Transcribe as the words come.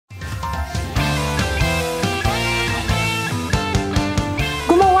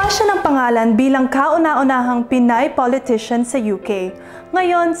Narangalan bilang kauna-unahang Pinay politician sa UK.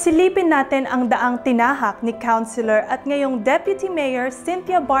 Ngayon, silipin natin ang daang tinahak ni Councilor at ngayong Deputy Mayor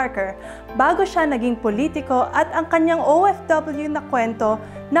Cynthia Barker bago siya naging politiko at ang kanyang OFW na kwento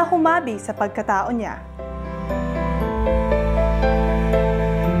na humabi sa pagkatao niya.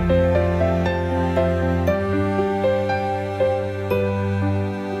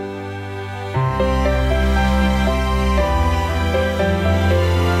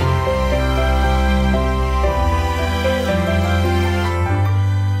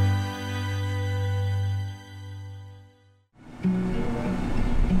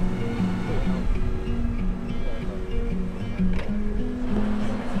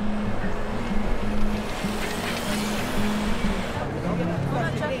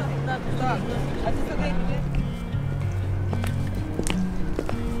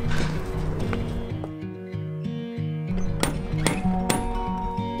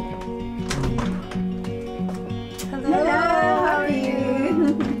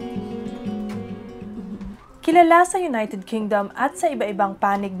 Kilala sa United Kingdom at sa iba-ibang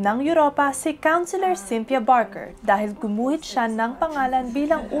panig ng Europa si Councilor Cynthia Barker dahil gumuhit siya ng pangalan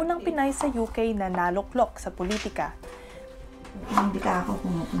bilang unang Pinay sa UK na naluklok sa politika. Hindi ka ako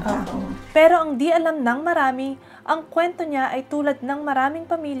pumupunta ako. Pero ang di alam ng marami, ang kwento niya ay tulad ng maraming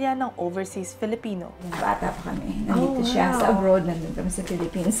pamilya ng overseas Filipino. Bata pa kami. Nandito siya sa abroad, nandun kami sa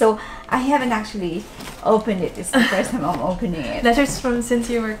Philippines. So, I haven't actually opened it. It's the first time I'm opening it. Letters from since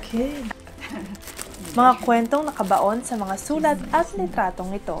you were a kid. Mga kwentong nakabaon sa mga sulat at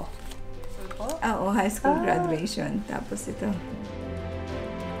litratong ito. Oo, high school graduation. Tapos ito.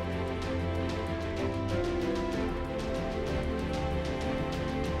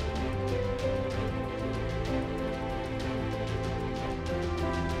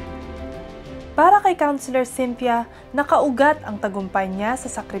 Para kay Councilor Cynthia, nakaugat ang tagumpay niya sa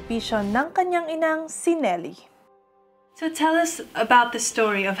sakripisyo ng kanyang inang si Nelly. So tell us about the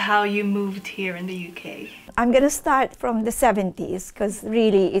story of how you moved here in the UK. I'm gonna start from the 70s because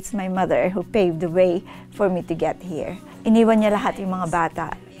really it's my mother who paved the way for me to get here. Iniwan niya lahat yung mga bata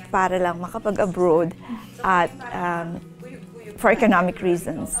para lang makapag-abroad at for economic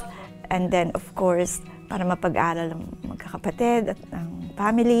reasons. And then of course, para mapag-aral ang magkakapatid at ang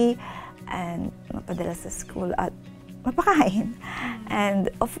family and mapadala sa school at mapakain. And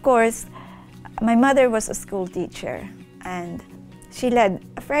of course, my mother was a school teacher. And she led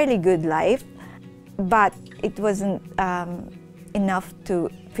a fairly good life, but it wasn't enough to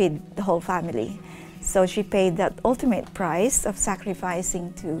feed the whole family. So she paid that ultimate price of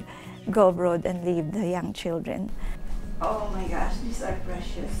sacrificing to go abroad and leave the young children. Oh my gosh, these are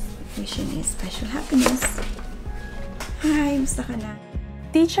precious. Mission is special happiness. Hi, musta ka na?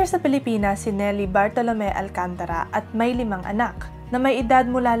 Teacher sa Pilipinas si Nelly Bartolome Alcantara at may 5 anak na may edad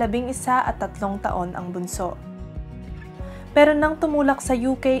mula 11 at 3 taon ang bunso. Pero nang tumulak sa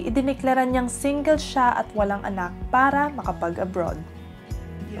UK, idineklara niyang single siya at walang anak para makapag-abroad.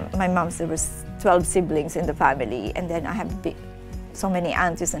 My mom, there was 12 siblings in the family, and then I have so many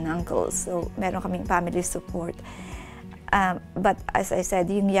aunties and uncles, so meron kaming family support. But as I said,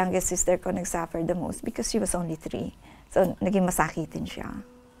 yung youngest sister ko nag-suffer the most because she was only 3. So naging masakitin siya.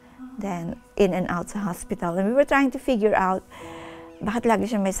 Then in and out sa hospital. And we were trying to figure out bakit lagi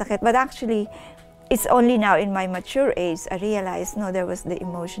siya may sakit. But actually, it's only now in my mature age I realized, no, there was the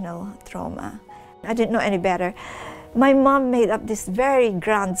emotional trauma. I didn't know any better. My mom made up this very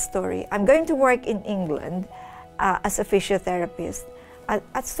grand story. I'm going to work in England as a physiotherapist.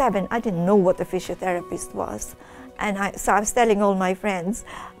 At 7, I didn't know what a physiotherapist was. And so I was telling all my friends,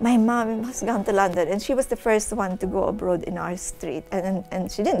 my mom has gone to London. And she was the first one to go abroad in our street.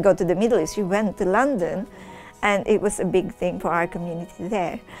 And she didn't go to the Middle East, she went to London. And it was a big thing for our community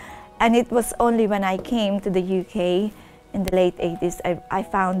there. And it was only when I came to the UK in the late 80s, I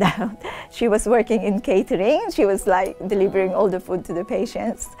found out she was working in catering. She was like delivering all the food to the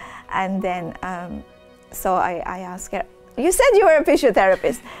patients. And then, so I asked her, you said you were a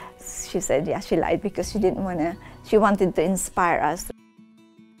physiotherapist. She said, yeah, she lied because she wanted to inspire us.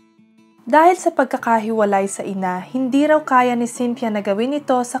 Dahil sa pagkakahiwalay sa ina, hindi raw kaya ni Cynthia na gawin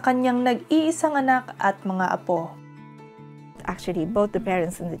ito sa kanyang nag-iisang anak at mga apo. Actually, both the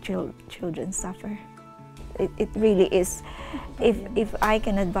parents and the children suffer. It really is. If I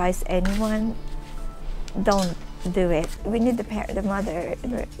can advise anyone, don't do it. We need the mother.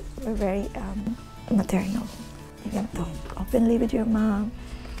 We're very maternal. You can talk openly with your mom.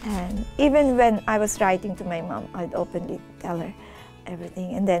 And even when I was writing to my mom, I'd openly tell her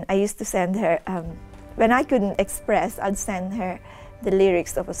everything. And then I used to send her, when I couldn't express, I'd send her the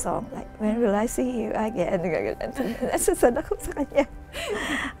lyrics of a song, like, when will I see you again? Nasasad ako sa kanya.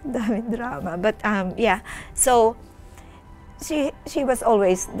 Daming drama. But yeah, so she was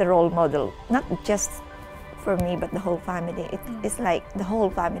always the role model, not just for me, but the whole family. It's like the whole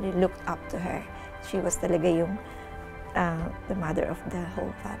family looked up to her. She was talaga yung the mother of the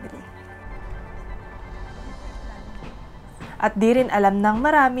whole family. At di rin alam ng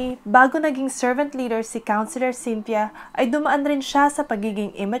marami, bago naging servant leader si Councilor Cynthia, ay dumaan rin siya sa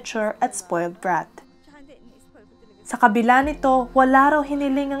pagiging immature at spoiled brat. Sa kabila nito, wala raw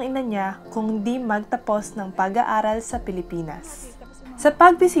hiniling ang ina niya kung di magtapos ng pag-aaral sa Pilipinas. Sa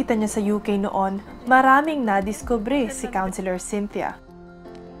pagbisita niya sa UK noon, maraming nadiskubre si Councilor Cynthia.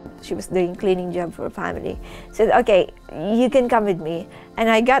 She was doing cleaning job for a family. Said, okay, you can come with me. And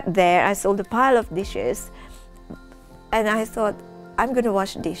I got there, I saw the pile of dishes. And I thought, I'm going to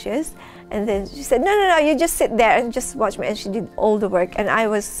wash dishes. And then she said, no, you just sit there and just watch me. And she did all the work. And I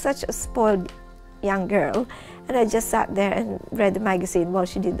was such a spoiled young girl. And I just sat there and read the magazine while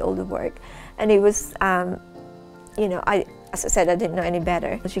she did all the work. And it was, you know, as I said, I didn't know any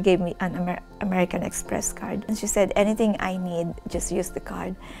better. She gave me an American Express card. And she said, anything I need, just use the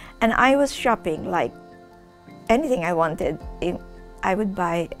card. And I was shopping like anything I wanted. I would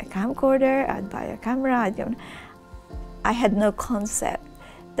buy a camcorder, I'd buy a camera. I had no concept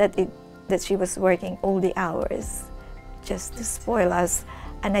that she was working all the hours just to spoil us.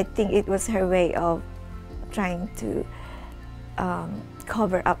 And I think it was her way of trying to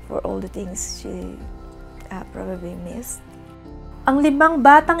cover up for all the things she probably missed. Ang 5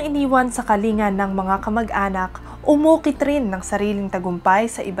 batang iniwan sa kalinga ng mga kamag-anak, umukit rin ng sariling tagumpay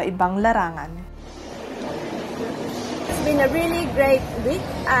sa iba-ibang larangan. It's been a really great week.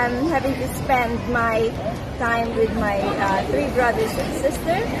 I'm having to spend my time with my 3 brothers and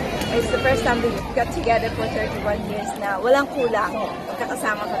sister. It's the first time we got together for 31 years now. Walang kulang.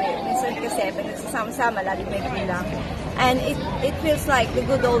 Magkakasama kami. Minsan kasi, pag nagsasama-sama, laging may kulang. And it feels like the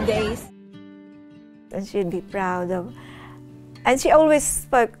good old days. And she'd be proud of. And she always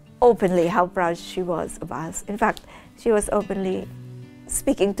spoke openly how proud she was of us. In fact, she was openly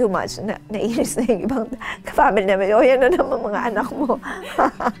speaking too much. Nainis na yung ibang family namin. Oh, yan na naman mga anak mo.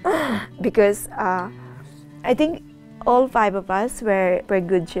 Because I think all 5 of us were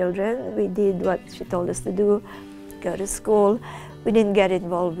good children. We did what she told us to do, go to school. We didn't get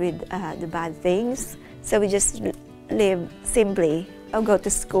involved with the bad things. So we just lived simply. I'll go to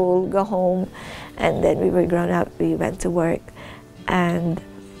school, go home, and then we were grown up. We went to work. And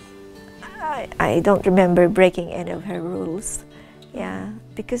I don't remember breaking any of her rules. Yeah,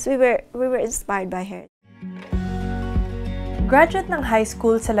 because we were inspired by her. Graduate ng high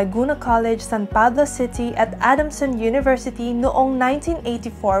school sa Laguna College, San Pablo City at Adamson University noong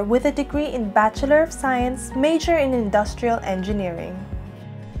 1984 with a degree in Bachelor of Science, major in Industrial Engineering.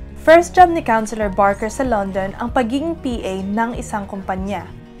 First job ni Councilor Barker sa London ang pagiging PA ng isang kumpanya.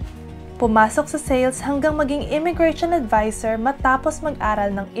 Pumasok sa sales hanggang maging immigration advisor matapos mag-aral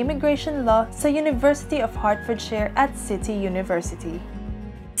ng immigration law sa University of Hertfordshire at City University.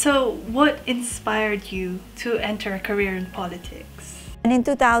 So, what inspired you to enter a career in politics? And in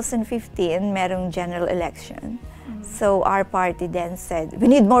 2015, merong general election. So our party then said, we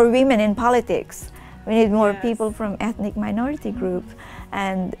need more women in politics. We need more people from ethnic minority groups.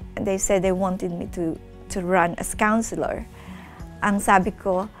 And they said they wanted me to run as councillor. Ang sabi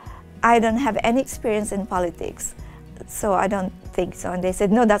ko, I don't have any experience in politics, so I don't think so. And they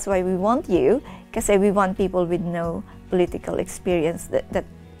said, no, that's why we want you, because we want people with no political experience that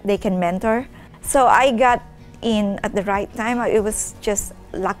they can mentor. So I got in at the right time. It was just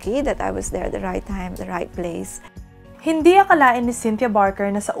lucky that I was there at the right time, the right place. Hindi akalain ni Cynthia Barker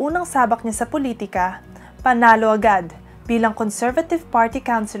na sa unang sabak niya sa politika, panalo agad bilang Conservative Party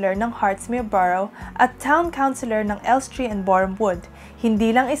Councilor ng Hertsmere Borough at Town Councilor ng Elstree and Boreham Wood.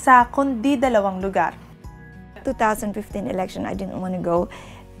 Hindi lang isa, kundi 2 lugar. 2015 election, I didn't want to go.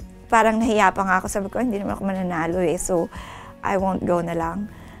 Parang nahiya pa nga ako. Sabi ko, hindi naman ako mananalo eh. So, I won't go na lang.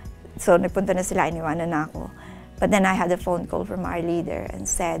 So, nagpunta na sila, iniwanan na ako. But then I had a phone call from our leader and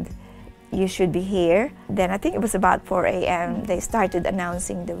said, you should be here. Then I think it was about 4 a.m. They started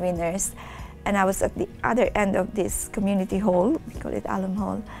announcing the winners. And I was at the other end of this community hall. We call it Alum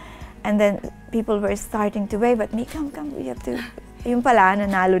Hall. And then people were starting to wave at me, come, we have to... Yung pala,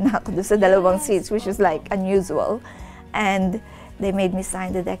 nanalo na ako doon sa 2 seats, which was like unusual. And they made me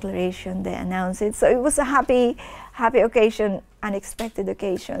sign the declaration, they announced it. So it was a happy occasion, unexpected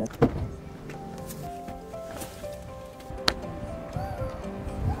occasion.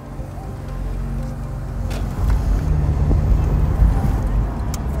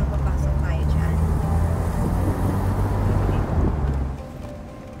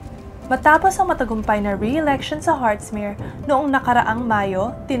 Matapos ang matagumpay na re-election sa Hartsmere, noong nakaraang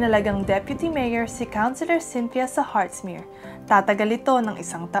Mayo, tinalagang Deputy Mayor si Councilor Cynthia sa Hartsmere. Tatagal ito ng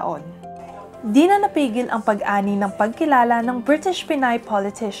 1 taon. Di na napigil ang pag-ani ng pagkilala ng British Pinay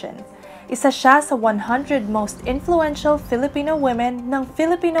politician. Isa siya sa 100 most influential Filipino women ng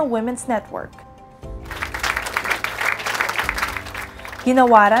Filipino Women's Network.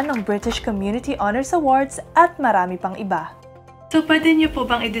 Ginawaran ng British Community Honors Awards at marami pang iba. So, pwede niyo po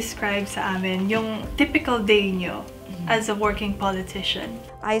bang i-describe sa amin yung typical day niyo as a working politician?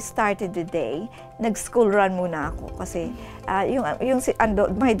 I started the day, nag-school run muna ako kasi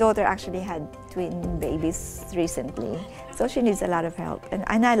my daughter actually had twin babies recently. So she needs a lot of help and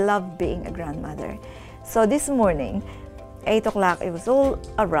I love being a grandmother. So this morning, 8 o'clock, it was all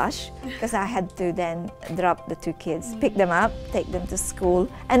a rush because I had to then drop the 2 kids, pick them up, take them to school.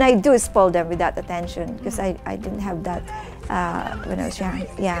 And I do spoil them with that attention because I didn't have that when I was young.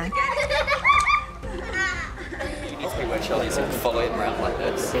 Yeah.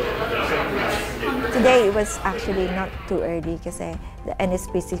 Today it was actually not too early kasi the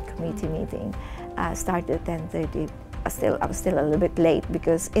NSPC committee meeting started at 10:30. I was still a little bit late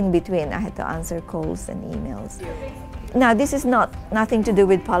because in between I had to answer calls and emails. Now this is nothing to do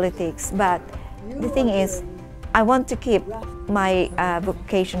with politics, but the thing is I want to keep my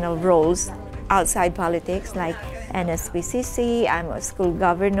vocational roles outside politics, like NSPCC, I'm a school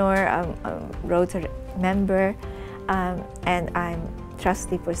governor, I'm a Rotary member, and I'm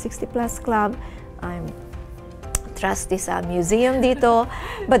trustee for 60 Plus Club. I'm trustee sa museum dito.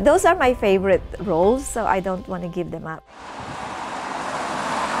 But those are my favorite roles, so I don't want to give them up.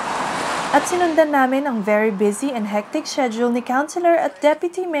 At sinundan namin ang very busy and hectic schedule ni Councilor at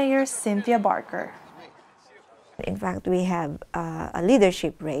Deputy Mayor Cynthia Barker. In fact, we have a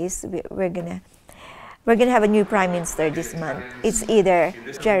leadership race. We're gonna have a new Prime Minister this month. It's either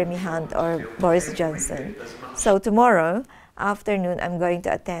Jeremy Hunt or Boris Johnson. So tomorrow afternoon, I'm going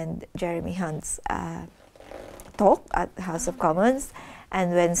to attend Jeremy Hunt's talk at House of Commons,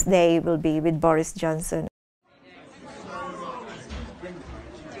 and Wednesday will be with Boris Johnson.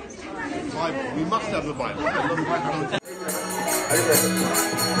 We must have the Bible.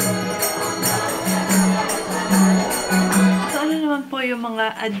 So ano naman po yung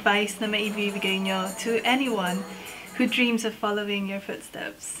mga advice na maibibigay nyo to anyone who dreams of following your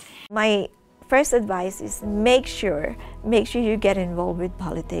footsteps? My first advice is make sure you get involved with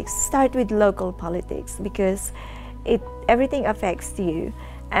politics. Start with local politics because everything affects you,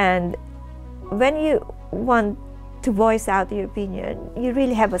 and when you want to voice out your opinion, you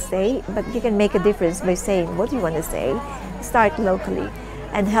really have a say, but you can make a difference by saying what you want to say. Start locally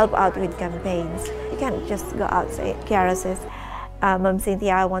and help out with campaigns. You can't just go out and say, Kiara says, Ma'am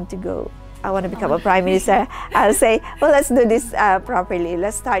Cynthia, I want to become a Prime Minister. I'll say, well, let's do this properly.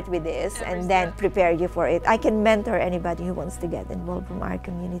 Let's start with this and then prepare you for it. I can mentor anybody who wants to get involved from our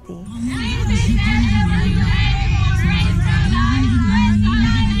community.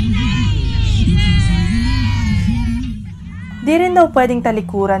 Di rin daw pwedeng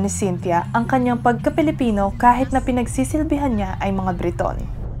talikuran ni Cynthia ang kanyang pagka-Pilipino kahit na pinagsisilbihan niya ay mga Briton.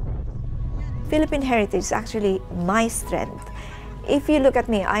 Philippine heritage is actually my strength. If you look at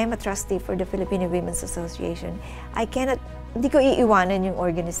me, I am a trustee for the Filipino Women's Association. Hindi ko iiwanan yung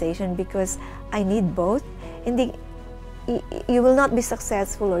organization because I need both. You will not be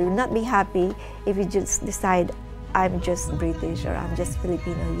successful or you will not be happy if you just decide I'm just British or I'm just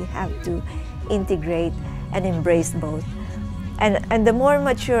Filipino. You have to integrate and embrace both. And the more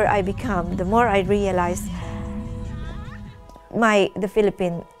mature I become, the more I realize the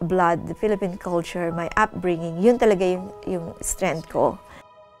Philippine blood, the Philippine culture, my upbringing, yun talaga yung strength ko.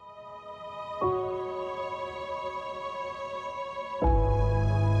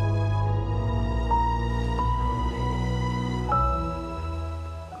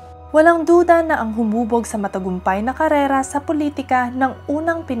 Walang duda na ang humubog sa matagumpay na karera sa politika ng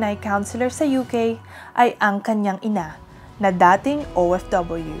unang Pinay councilor sa UK ay ang kanyang ina, na dating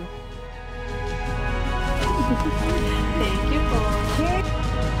OFW. Thank you po.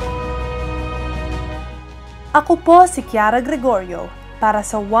 Ako po si Kiara Gregorio para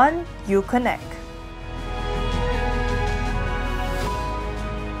sa Juan, You Connect.